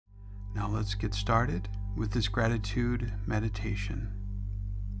Now let's get started with this gratitude meditation.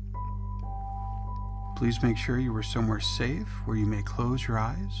 Please make sure you are somewhere safe where you may close your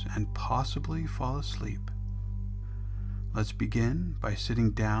eyes and possibly fall asleep. Let's begin by sitting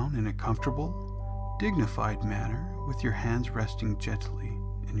down in a comfortable, dignified manner with your hands resting gently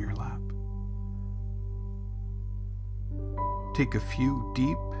in your lap. Take a few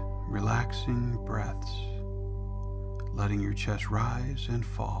deep, relaxing breaths, letting your chest rise and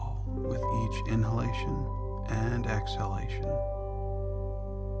fall with each inhalation and exhalation.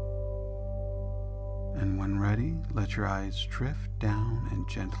 And when ready, let your eyes drift down and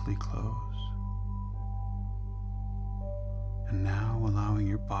gently close. And now allowing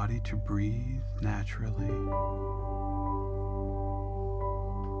your body to breathe naturally.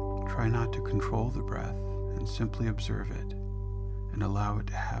 Try not to control the breath and simply observe it and allow it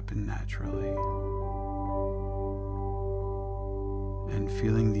to happen naturally. And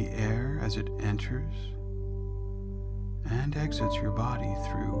feeling the air as it enters and exits your body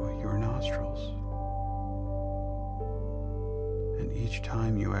through your nostrils. And each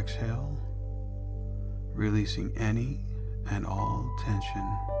time you exhale, releasing any and all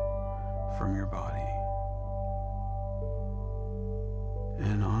tension from your body.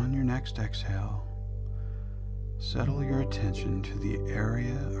 And on your next exhale, settle your attention to the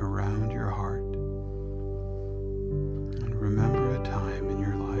area around your heart. And remember a time in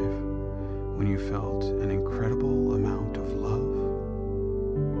your life when you felt an incredible amount of love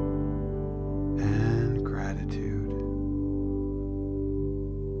and gratitude.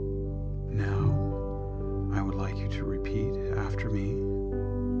 Now, I would like you to repeat after me,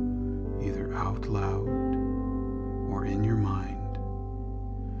 either out loud or in your mind,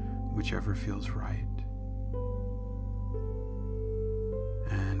 whichever feels right.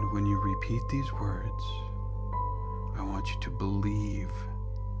 And when you repeat these words, I want you to believe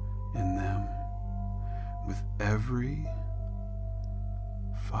in them with every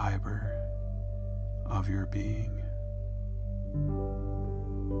fiber of your being.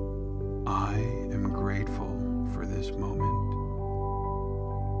 I am grateful for this moment.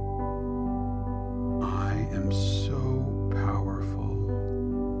 I am so powerful.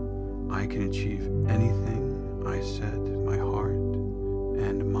 I can achieve anything I set my heart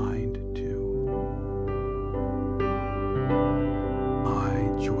and mind to. I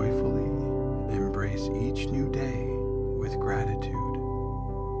joyfully embrace each new day with gratitude.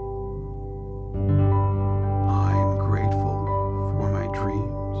 I am grateful for my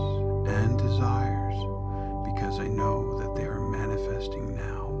dreams and desires because I know that they are manifesting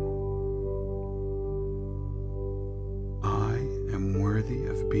now. I am worthy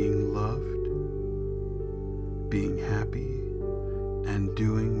of being loved, being happy, and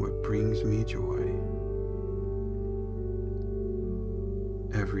doing what brings me joy.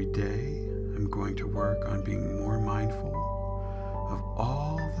 Every day, I'm going to work on being more mindful of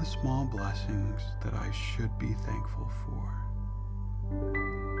all the small blessings that I should be thankful for.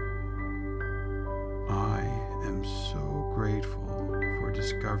 I am so grateful for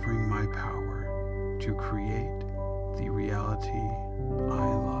discovering my power to create the reality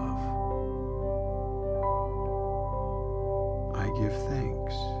I love. I give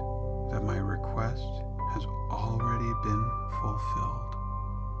thanks that my request has already been fulfilled.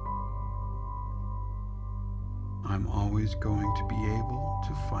 I'm always going to be able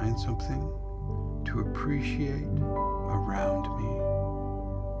to find something to appreciate around me.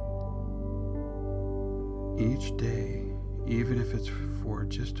 Each day, even if it's for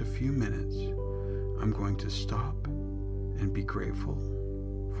just a few minutes, I'm going to stop and be grateful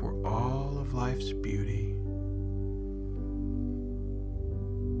for all of life's beauty.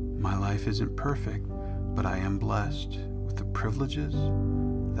 My life isn't perfect, but I am blessed with the privileges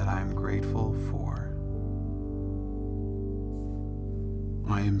that I am grateful for.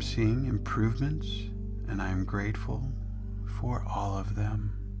 I am seeing improvements, and I am grateful for all of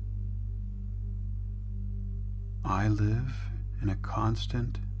them. I live in a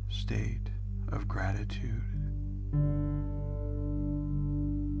constant state of gratitude.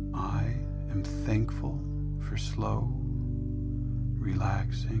 I am thankful for slow,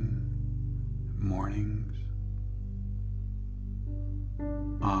 relaxing mornings.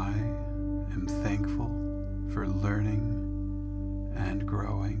 I am thankful for learning and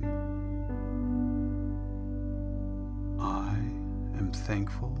growing. I am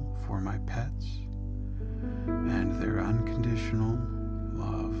thankful for my pets and their unconditional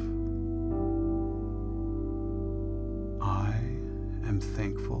love. I am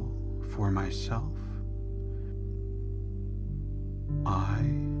thankful for myself. I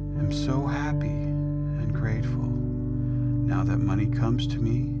am so happy and grateful now that money comes to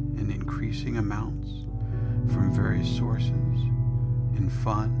me in increasing amounts from various sources in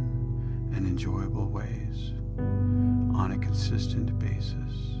fun and enjoyable ways on a consistent basis.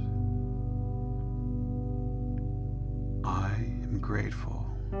 I am grateful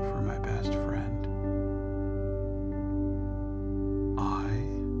for my best friend. I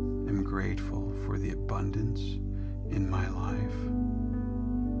am grateful for the abundance in my life.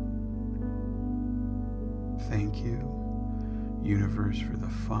 Thank you, universe, for the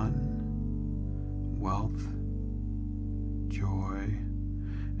fun, wealth, joy,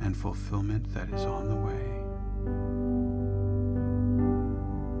 and fulfillment that is on the way.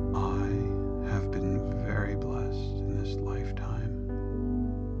 I have been very blessed in this lifetime.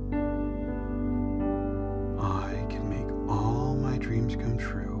 I can make all my dreams come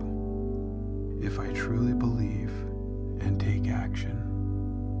true if I truly believe and take action.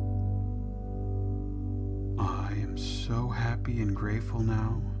 I am so happy and grateful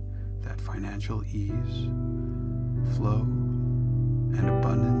now that financial ease, flow, and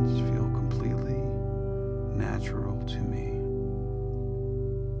abundance feel completely natural to me.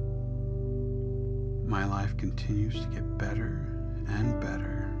 My life continues to get better and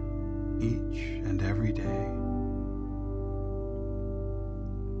better each and every day.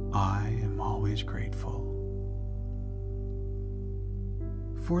 I am always grateful.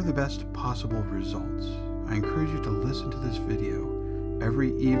 For the best possible results, I encourage you to listen to this video every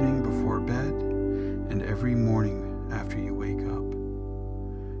evening before bed and every morning after you wake up.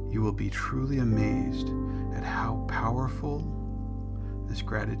 You will be truly amazed at how powerful this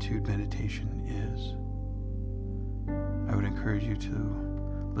gratitude meditation is. I would encourage you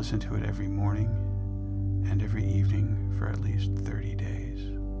to listen to it every morning and every evening for at least 30 days.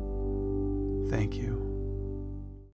 Thank you.